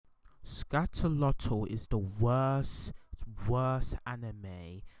Scatolotto is the worst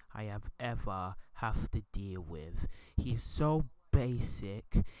anime I have ever have to deal with. He's so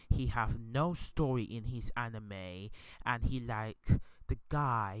basic. He have no story in his anime, and he like the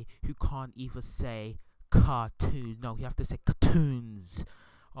guy who can't even say cartoon. No, he have to say cartoons.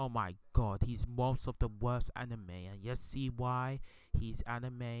 Oh my god, he's most of the worst anime, and you see why? His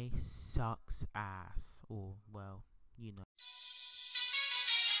anime sucks ass. Oh well, you know.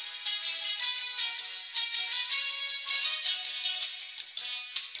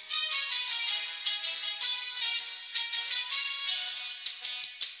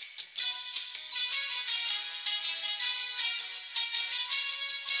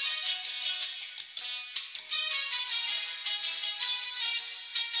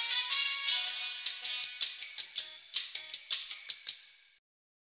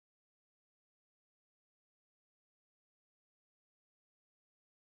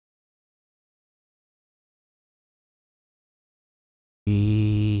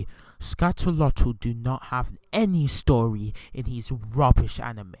 Scatolotto do not have any story in his rubbish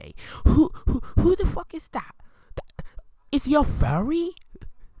anime. Who the fuck is that? Is he a furry?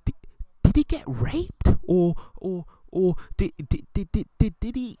 Did he get raped or did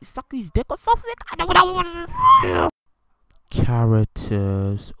he suck his dick or something? I don't know.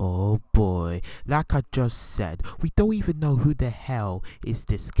 Characters, oh boy, like I just said, we don't even know who the hell is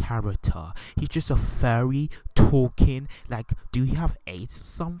this character. He's just a furry talking. Like, do he have AIDS or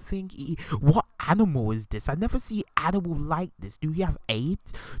something? What animal is this? I never see animal like this. Do he have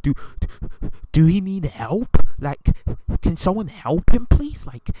AIDS? Do he need help? Like, can someone help him, please?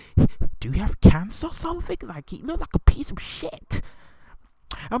 Like, do he have cancer or something? Like, he looks like a piece of shit.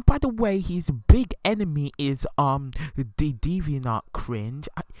 And by the way, his big enemy is the Deviant Cringe.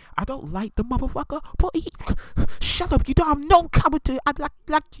 I don't like the motherfucker, but shut up, you don't have no character. I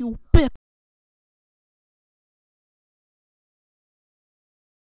like you, big